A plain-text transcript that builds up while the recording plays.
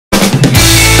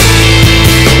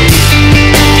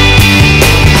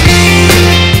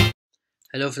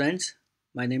Hello friends,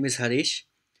 my name is Harish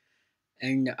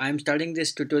and I'm starting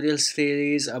this tutorial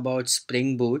series about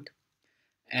Springboot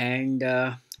and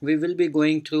we will be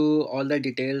going through all the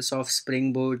details of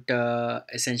Springboot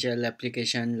essential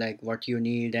application like what you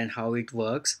need and how it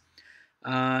works.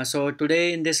 So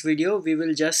today in this video we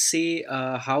will just see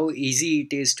how easy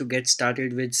it is to get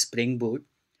started with Springboot.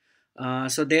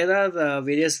 So there are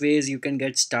various ways you can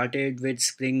get started with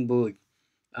Springboot.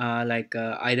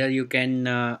 Either you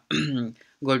can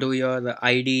go to your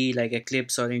ID like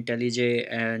Eclipse or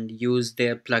IntelliJ and use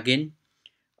their plugin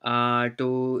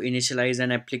to initialize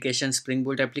an application, Spring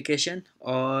Boot application,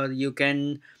 or you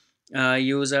can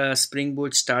use a Spring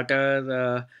Boot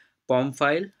starter POM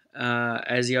file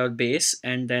as your base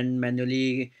and then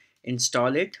manually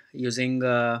install it using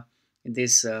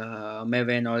this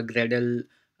Maven or Gradle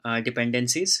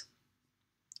dependencies.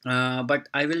 But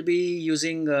I will be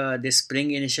using this Spring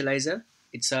Initializer.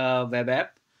 It's a web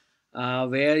app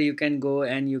where you can go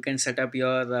and you can set up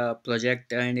your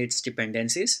project and its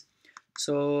dependencies.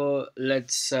 So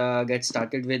let's get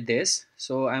started with this.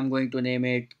 So I'm going to name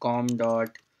it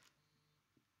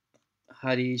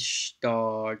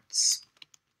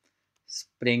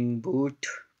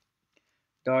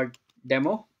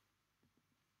com.harish.springboot.demo,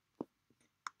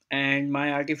 and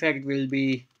my artifact will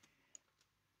be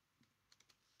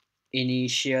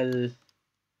initial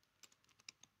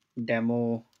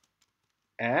demo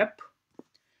app.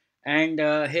 And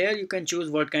here you can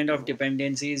choose what kind of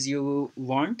dependencies you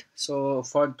want. So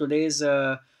for today's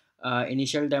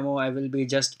initial demo I will be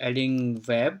just adding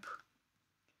web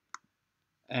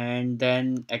and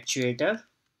then actuator,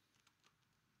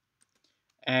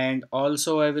 and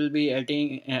also I will be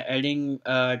adding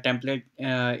template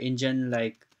engine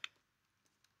like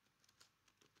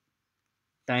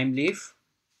time leaf.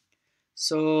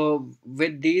 So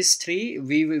with these three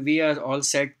we are all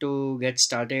set to get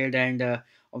started, and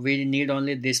we need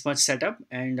only this much setup,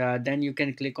 and then you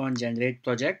can click on generate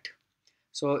project.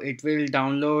 So it will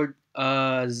download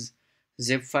a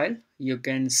zip file. You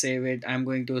can save it. I'm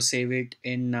going to save it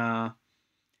in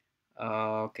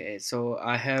okay, so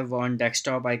I have on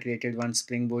desktop I created one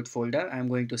Spring Boot folder. I'm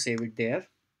going to save it there.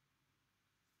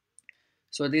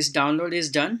 So this download is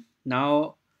done.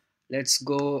 Now let's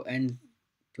go and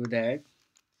do that.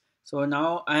 So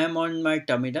now I am on my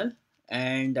terminal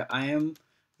and I am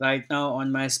right now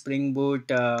on my Spring Boot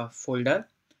folder,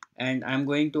 and I'm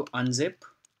going to unzip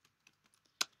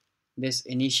this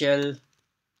initial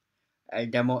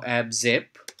demo app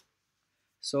zip.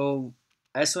 So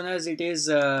as soon as it is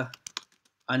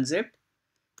unzipped,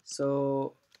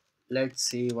 so let's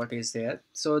see what is there.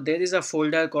 So there is a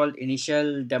folder called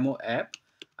initial demo app.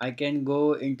 I can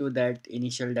go into that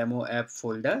initial demo app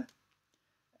folder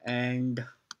and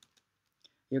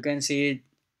you can see,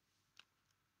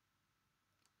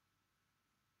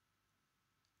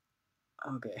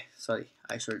 okay, sorry,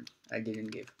 I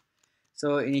didn't give.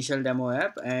 So initial demo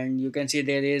app, and you can see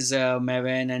there is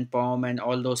Maven and POM and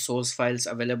all those source files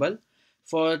available.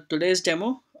 For today's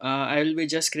demo, I will be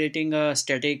just creating a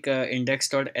static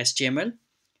index.html,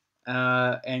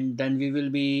 and then we will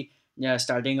be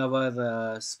starting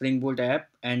our Spring Boot app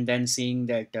and then seeing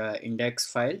that index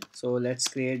file. So let's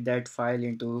create that file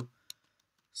into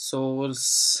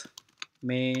source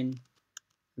main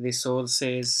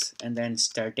resources and then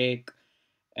static,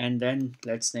 and then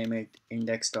let's name it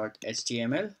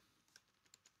index.html.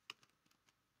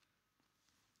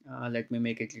 Let me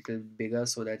make it a little bigger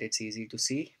so that it's easy to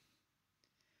see.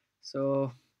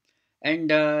 So, and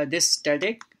this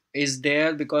static is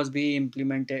there because we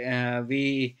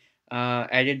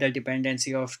added the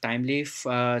dependency of time leaf.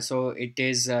 So it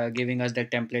is giving us the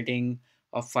templating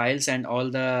of files, and all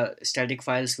the static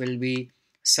files will be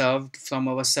served from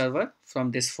our server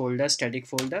from this folder, static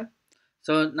folder.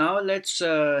 So now let's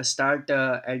start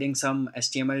adding some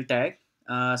HTML tag.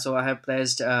 So I have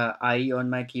pressed I on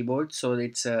my keyboard, so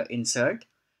it's insert,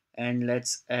 and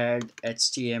let's add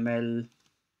HTML,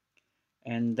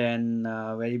 and then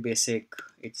very basic.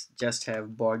 It's just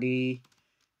have body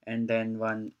and then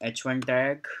one h1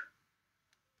 tag,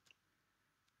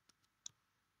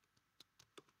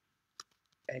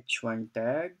 h1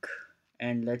 tag,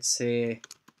 and let's say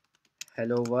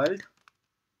hello world,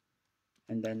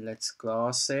 and then let's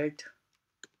cross it,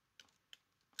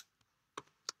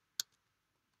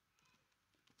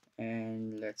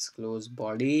 and let's close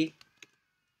body,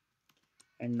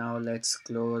 and now let's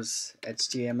close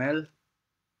HTML,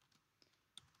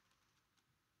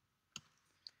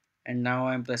 and now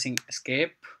I'm pressing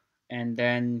escape and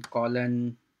then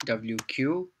colon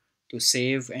WQ to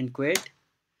save and quit.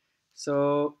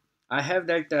 So I have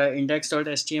that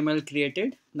index.html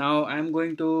created. Now I'm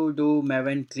going to do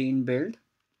Maven clean build.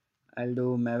 I'll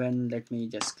do Maven. Let me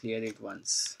just clear it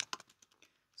once.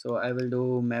 So I will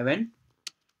do Maven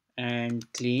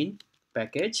and clean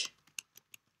package.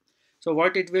 So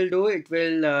what it will do, it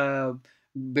will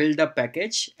build the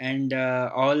package, and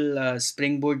all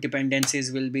Spring Boot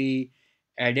dependencies will be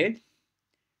added.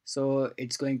 So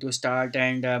it's going to start,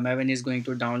 and Maven is going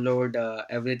to download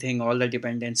everything, all the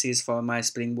dependencies for my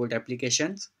Spring Boot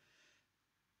applications.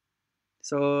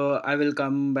 So I will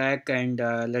come back, and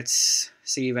let's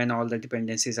see when all the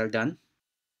dependencies are done.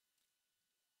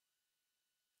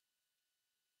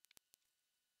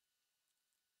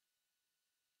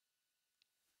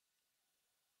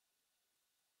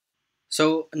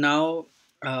 So now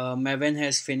Maven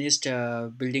has finished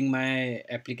building my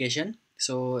application.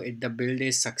 So the build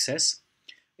is success.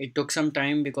 It took some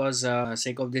time because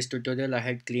sake of this tutorial I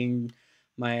had cleaned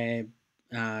my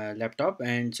laptop,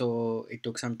 and so it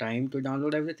took some time to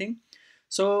download everything.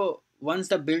 So once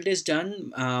the build is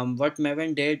done, what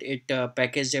Maven did, it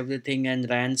packaged everything and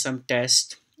ran some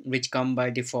tests which come by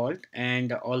default,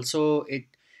 and also it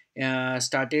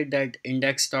started that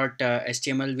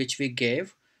index.html which we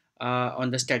gave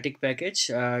on the static package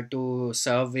to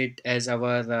serve it as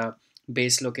our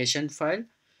base location file.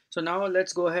 So now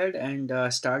let's go ahead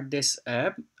and start this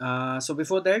app. So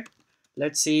before that,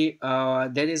 let's see,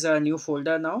 there is a new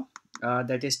folder now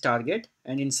that is target,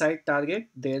 and inside target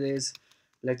there is,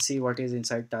 let's see what is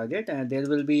inside target, and there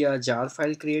will be a jar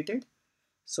file created.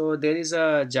 So there is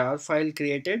a jar file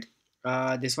created,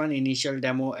 this one, initial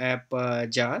demo app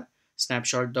jar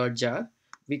snapshot.jar.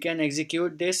 We can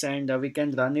execute this, and we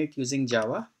can run it using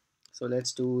Java. So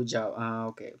let's do Java.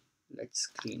 Okay, let's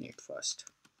clean it first.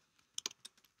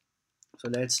 So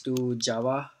let's do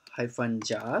Java hyphen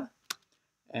jar,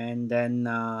 and then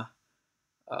uh,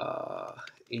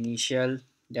 initial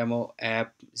demo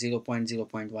app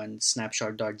 0.0.1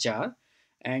 snapshot.jar.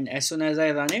 And as soon as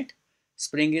I run it,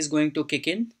 Spring is going to kick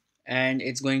in, and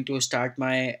it's going to start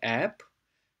my app.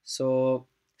 So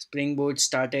Spring Boot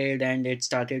started, and it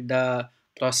started the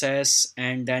process,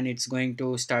 and then it's going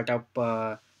to start up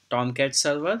Tomcat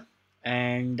server,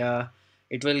 and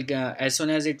it will as soon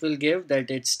as it will give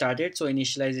that it started. So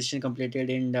initialization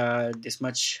completed in this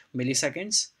much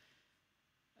milliseconds,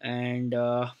 and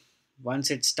once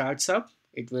it starts up,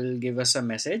 it will give us a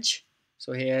message.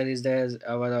 So here is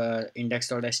our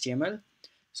index.html.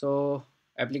 So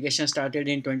application started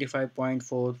in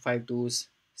 25.452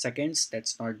 seconds.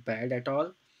 That's not bad at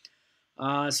all.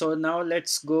 So now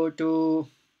let's go to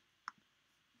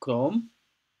Chrome.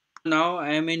 Now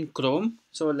I am in Chrome.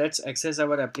 So let's access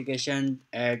our application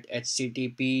at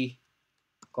http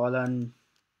colon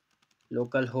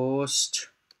localhost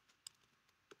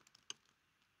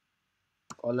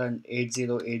colon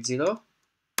 8080.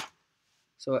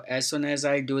 So as soon as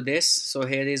I do this, so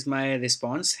here is my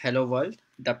response, hello world,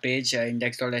 the page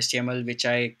index.html which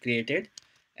I created.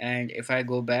 And if I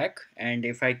go back, and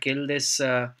if I kill this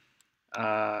app,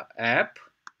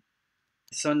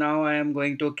 so now I am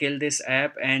going to kill this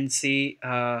app and see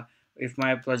if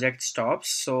my project stops.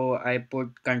 So I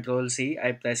put control C,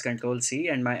 I press control C,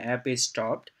 and my app is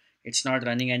stopped. It's not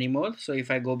running anymore. So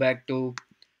if I go back to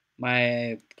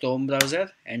my Chrome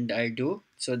browser and I do,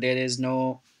 so there is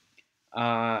no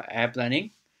app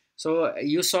running. So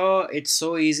you saw it's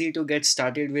so easy to get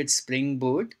started with Spring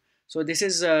Boot. So this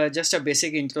is just a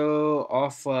basic intro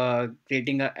of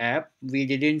creating an app. We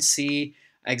didn't see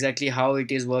exactly how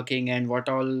it is working and what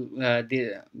all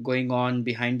going on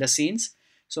behind the scenes.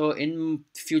 So in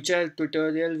future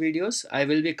tutorial videos, I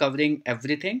will be covering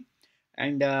everything,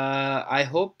 and I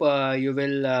hope you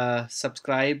will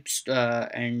subscribe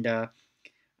and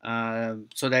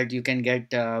so that you can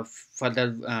get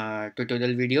further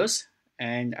tutorial videos.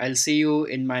 And I'll see you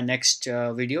in my next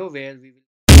video where we will